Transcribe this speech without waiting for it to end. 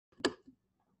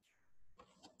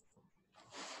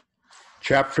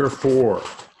Chapter 4,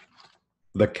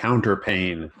 The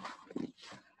Counterpane.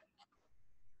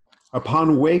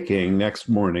 Upon waking next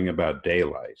morning about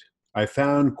daylight, I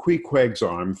found Queequeg's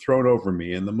arm thrown over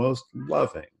me in the most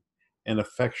loving and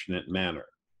affectionate manner.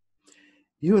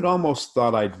 You had almost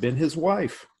thought I'd been his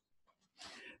wife.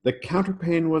 The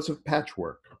counterpane was of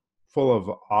patchwork, full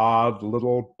of odd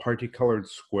little parti-colored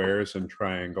squares and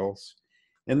triangles,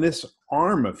 and this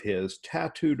arm of his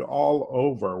tattooed all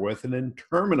over with an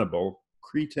interminable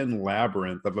Cretan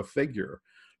labyrinth of a figure,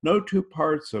 no two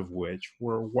parts of which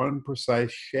were one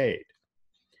precise shade,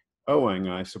 owing,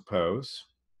 I suppose,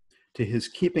 to his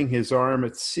keeping his arm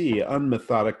at sea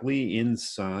unmethodically in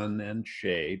sun and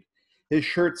shade, his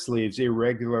shirt sleeves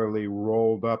irregularly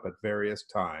rolled up at various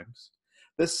times.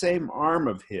 This same arm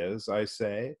of his, I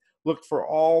say, looked for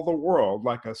all the world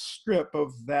like a strip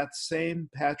of that same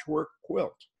patchwork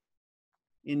quilt.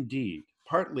 Indeed,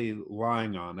 partly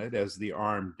lying on it, as the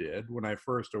arm did when I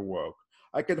first awoke,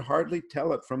 I could hardly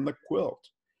tell it from the quilt.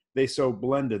 They so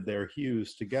blended their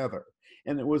hues together,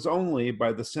 and it was only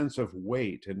by the sense of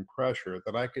weight and pressure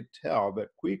that I could tell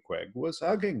that Queequeg was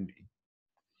hugging me.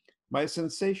 My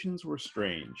sensations were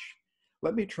strange.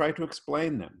 Let me try to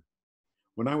explain them.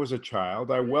 When I was a child,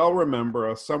 I well remember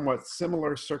a somewhat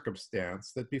similar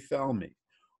circumstance that befell me.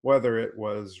 Whether it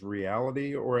was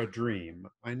reality or a dream,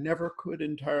 I never could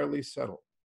entirely settle.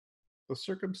 The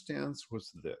circumstance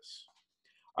was this.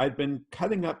 I'd been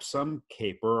cutting up some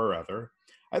caper or other.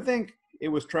 I think it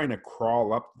was trying to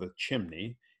crawl up the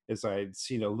chimney, as I'd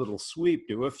seen a little sweep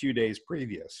do a few days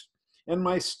previous. And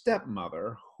my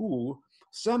stepmother, who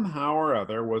somehow or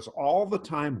other was all the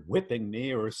time whipping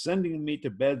me or sending me to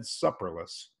bed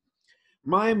supperless,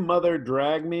 my mother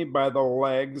dragged me by the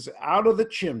legs out of the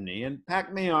chimney and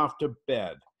packed me off to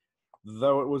bed,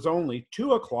 though it was only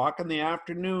 2 o'clock in the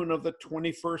afternoon of the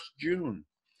 21st June,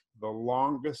 the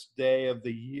longest day of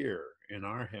the year in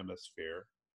our hemisphere.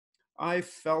 I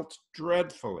felt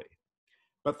dreadfully,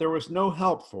 but there was no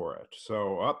help for it,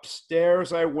 so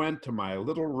upstairs I went to my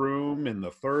little room in the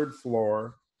 3rd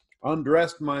floor,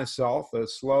 undressed myself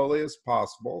as slowly as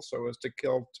possible so as to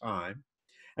kill time,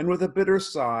 and with a bitter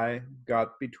sigh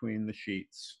got between the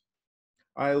sheets.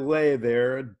 I lay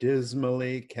there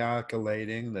dismally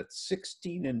calculating that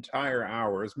 16 entire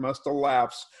hours must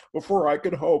elapse before I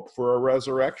could hope for a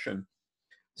resurrection.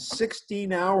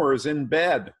 16 hours in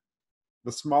bed!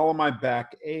 The small of my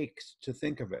back ached to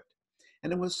think of it.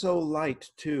 And it was so light,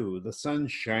 too, the sun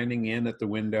shining in at the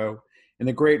window, and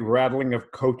a great rattling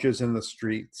of coaches in the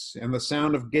streets, and the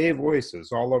sound of gay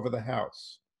voices all over the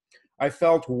house. I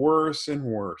felt worse and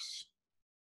worse.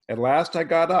 At last I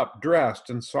got up,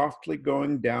 dressed, and softly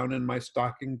going down in my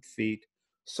stockinged feet,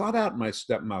 sought out my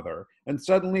stepmother, and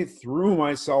suddenly threw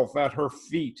myself at her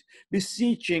feet,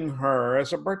 beseeching her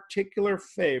as a particular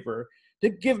favor to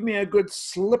give me a good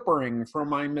slippering for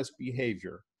my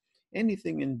misbehavior.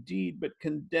 Anything indeed but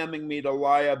condemning me to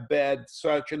lie abed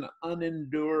such an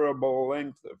unendurable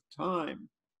length of time.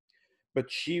 But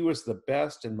she was the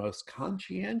best and most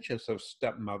conscientious of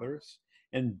stepmothers,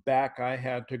 and back I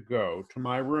had to go to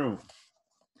my room.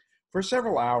 For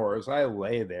several hours I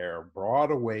lay there, broad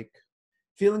awake,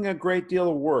 feeling a great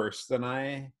deal worse than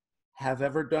I have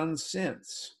ever done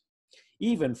since,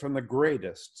 even from the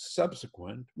greatest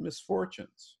subsequent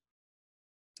misfortunes.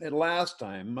 At last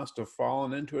I must have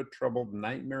fallen into a troubled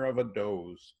nightmare of a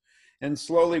doze, and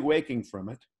slowly waking from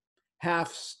it,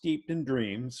 half steeped in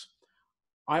dreams,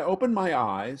 I opened my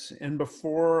eyes, and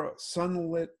before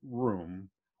sunlit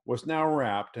room was now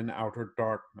wrapped in outer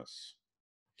darkness.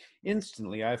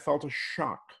 Instantly I felt a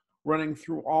shock running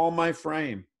through all my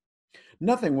frame.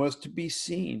 Nothing was to be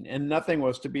seen, and nothing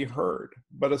was to be heard,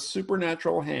 but a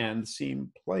supernatural hand seemed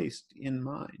placed in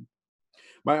mine.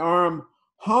 My arm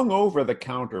hung over the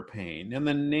counterpane, and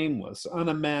the nameless,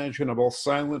 unimaginable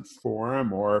silent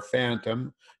form or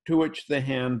phantom to which the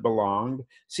hand belonged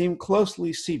seemed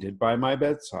closely seated by my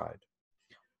bedside.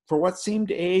 For what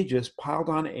seemed ages piled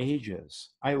on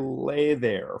ages, I lay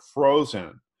there,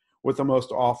 frozen, with the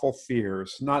most awful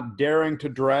fears, not daring to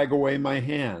drag away my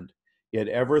hand, yet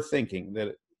ever thinking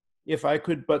that if I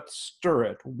could but stir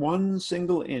it 1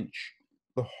 single inch,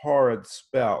 the horrid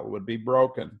spell would be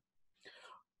broken.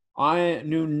 I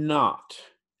knew not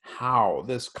how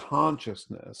this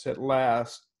consciousness at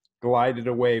last glided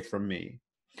away from me,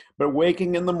 but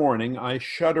waking in the morning, I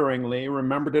shudderingly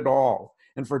remembered it all,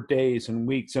 and for days and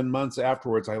weeks and months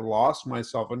afterwards I lost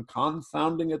myself in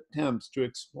confounding attempts to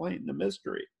explain the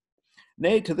mystery.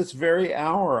 Nay, to this very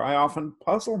hour I often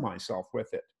puzzle myself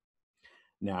with it.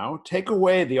 Now, take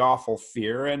away the awful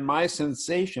fear, and my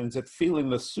sensations at feeling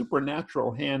the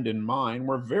supernatural hand in mine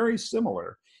were very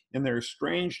similar in their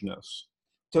strangeness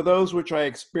to those which I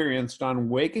experienced on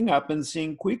waking up and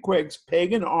seeing Queequeg's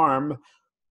pagan arm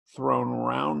thrown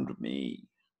round me.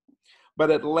 But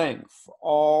at length,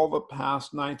 all the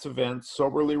past night's events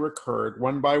soberly recurred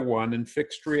one by one in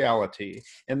fixed reality,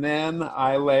 and then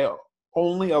I lay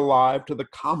only alive to the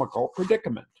comical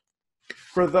predicament.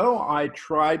 For though I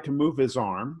tried to move his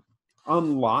arm,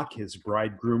 unlock his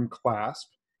bridegroom clasp,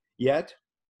 yet,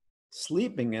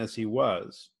 sleeping as he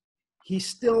was, he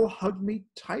still hugged me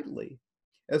tightly,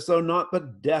 as though not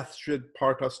but death should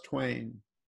part us twain.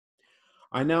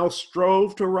 I now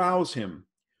strove to rouse him.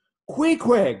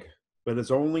 "Queequeg!" But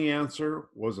his only answer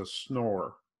was a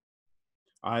snore.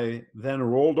 I then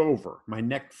rolled over, my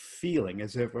neck feeling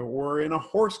as if it were in a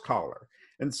horse collar,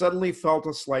 and suddenly felt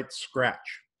a slight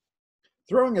scratch.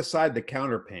 Throwing aside the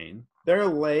counterpane, there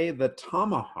lay the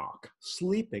tomahawk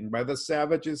sleeping by the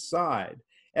savage's side,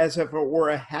 as if it were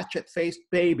a hatchet-faced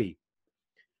baby.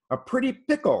 A pretty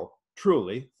pickle,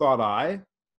 truly, thought I,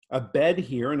 a bed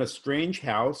here in a strange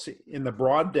house in the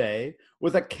broad day,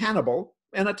 with a cannibal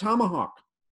and a tomahawk.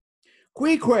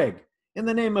 "Queequeg, in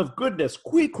the name of goodness,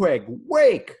 Queequeg,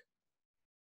 wake!"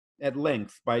 At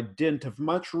length, by dint of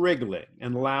much wriggling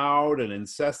and loud and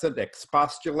incessant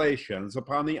expostulations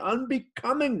upon the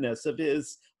unbecomingness of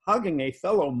his hugging a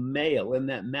fellow male in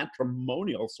that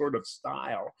matrimonial sort of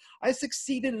style, I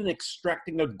succeeded in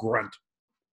extracting a grunt.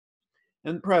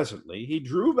 And presently he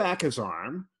drew back his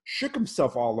arm, shook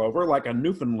himself all over like a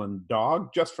Newfoundland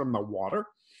dog just from the water,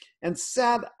 and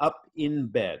sat up in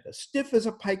bed, stiff as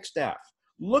a pikestaff,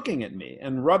 looking at me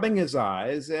and rubbing his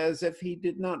eyes as if he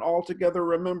did not altogether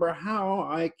remember how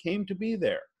I came to be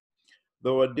there,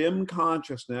 though a dim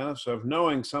consciousness of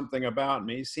knowing something about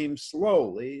me seemed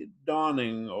slowly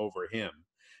dawning over him.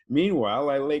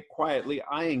 Meanwhile, I lay quietly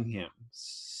eyeing him,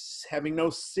 having no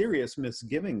serious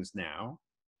misgivings now,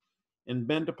 and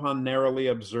bent upon narrowly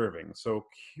observing so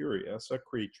curious a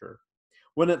creature.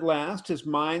 When at last his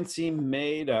mind seemed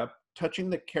made up touching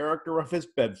the character of his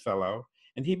bedfellow,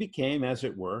 and he became, as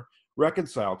it were,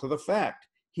 reconciled to the fact,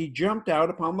 he jumped out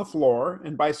upon the floor,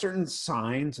 and by certain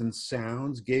signs and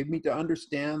sounds gave me to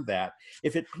understand that,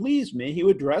 if it pleased me, he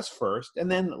would dress first,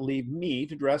 and then leave me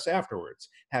to dress afterwards,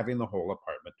 having the whole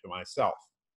apartment to myself.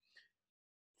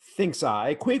 Thinks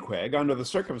I, Queequeg, under the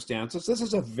circumstances, this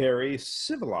is a very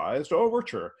civilized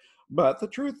overture. But the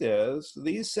truth is,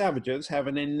 these savages have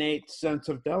an innate sense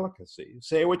of delicacy.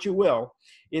 Say what you will,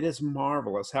 it is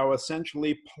marvelous how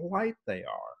essentially polite they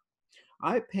are.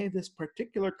 I pay this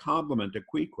particular compliment to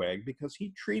Queequeg because he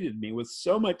treated me with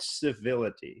so much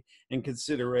civility and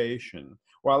consideration,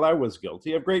 while I was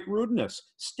guilty of great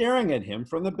rudeness, staring at him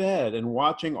from the bed and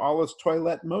watching all his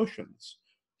toilette motions.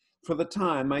 For the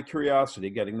time, my curiosity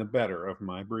getting the better of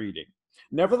my breeding.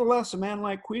 Nevertheless, a man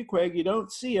like Queequeg you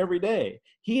don't see every day.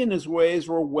 He and his ways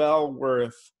were well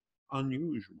worth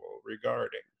unusual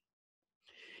regarding.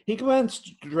 He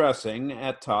commenced dressing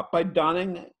at top by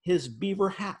donning his beaver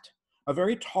hat, a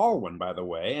very tall one, by the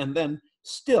way, and then,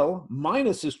 still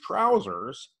minus his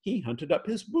trousers, he hunted up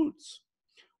his boots.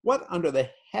 What under the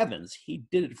heavens he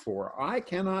did it for, I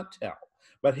cannot tell,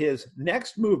 but his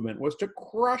next movement was to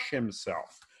crush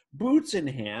himself, boots in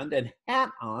hand and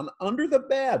hat on, under the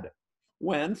bed,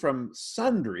 when from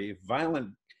sundry violent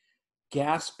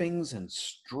gaspings and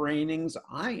strainings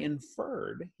I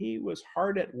inferred he was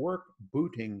hard at work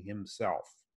booting himself,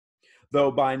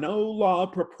 though by no law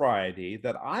of propriety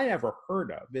that I ever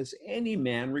heard of is any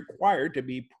man required to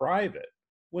be private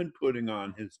when putting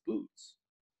on his boots.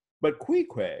 But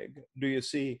Queequeg, do you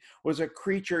see, was a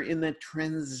creature in the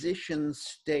transition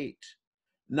state,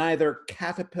 neither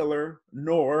caterpillar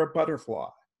nor butterfly.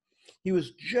 He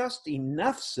was just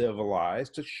enough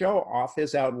civilized to show off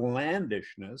his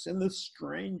outlandishness in the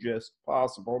strangest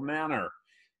possible manner.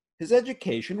 His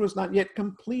education was not yet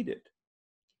completed.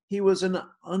 He was an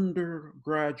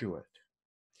undergraduate.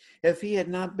 If he had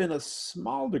not been a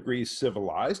small degree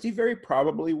civilized, he very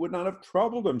probably would not have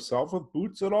troubled himself with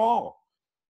boots at all.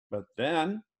 But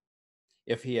then,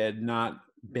 if he had not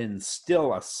been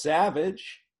still a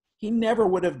savage, he never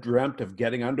would have dreamt of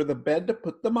getting under the bed to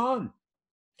put them on.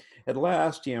 At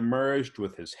last he emerged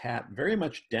with his hat very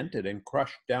much dented and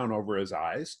crushed down over his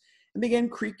eyes, and began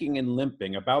creaking and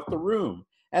limping about the room,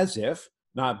 as if,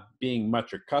 not being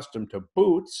much accustomed to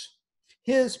boots,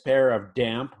 his pair of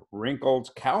damp,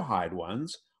 wrinkled, cowhide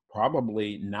ones,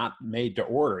 probably not made to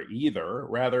order either,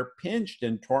 rather pinched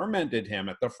and tormented him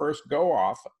at the first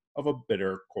go-off of a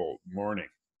bitter cold morning.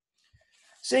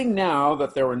 Seeing now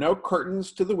that there were no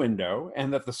curtains to the window,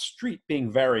 and that the street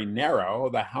being very narrow,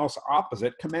 the house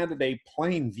opposite commanded a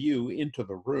plain view into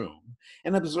the room,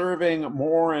 and observing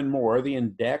more and more the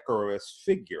indecorous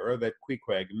figure that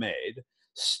Queequeg made,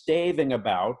 staving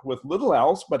about with little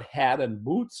else but hat and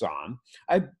boots on,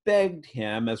 I begged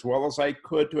him as well as I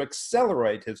could to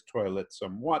accelerate his toilet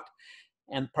somewhat,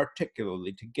 and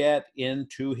particularly to get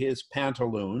into his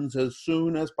pantaloons as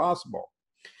soon as possible.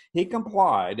 He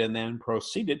complied and then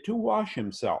proceeded to wash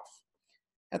himself.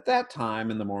 At that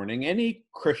time in the morning, any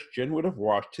Christian would have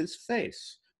washed his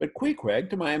face, but Queequeg,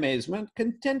 to my amazement,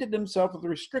 contented himself with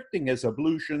restricting his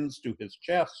ablutions to his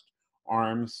chest,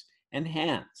 arms, and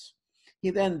hands. He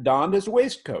then donned his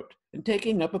waistcoat, and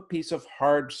taking up a piece of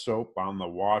hard soap on the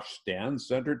washstand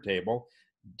center table,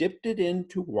 dipped it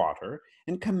into water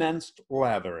and commenced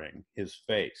lathering his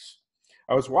face.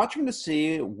 I was watching to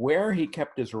see where he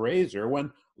kept his razor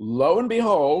when, lo and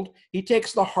behold, he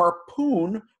takes the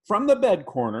harpoon from the bed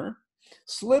corner,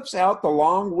 slips out the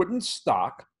long wooden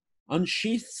stock,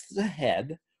 unsheaths the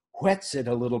head, whets it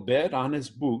a little bit on his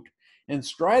boot, and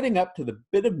striding up to the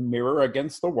bit of mirror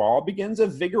against the wall, begins a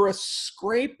vigorous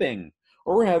scraping,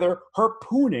 or rather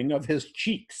harpooning of his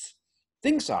cheeks.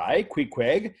 Thinks I,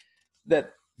 Queequeg,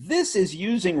 that this is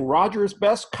using Roger's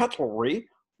best cutlery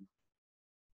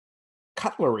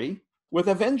with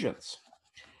a vengeance.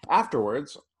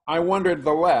 Afterwards, I wondered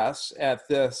the less at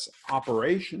this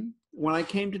operation when I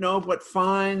came to know of what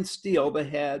fine steel the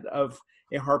head of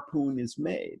a harpoon is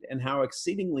made, and how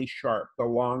exceedingly sharp the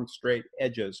long straight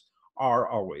edges are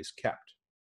always kept.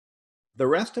 The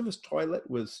rest of his toilet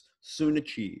was soon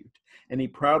achieved, and he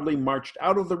proudly marched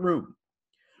out of the room,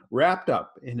 wrapped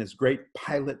up in his great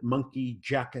pilot monkey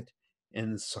jacket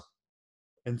and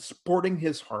sporting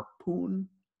his harpoon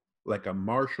like a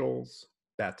marshal's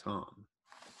baton.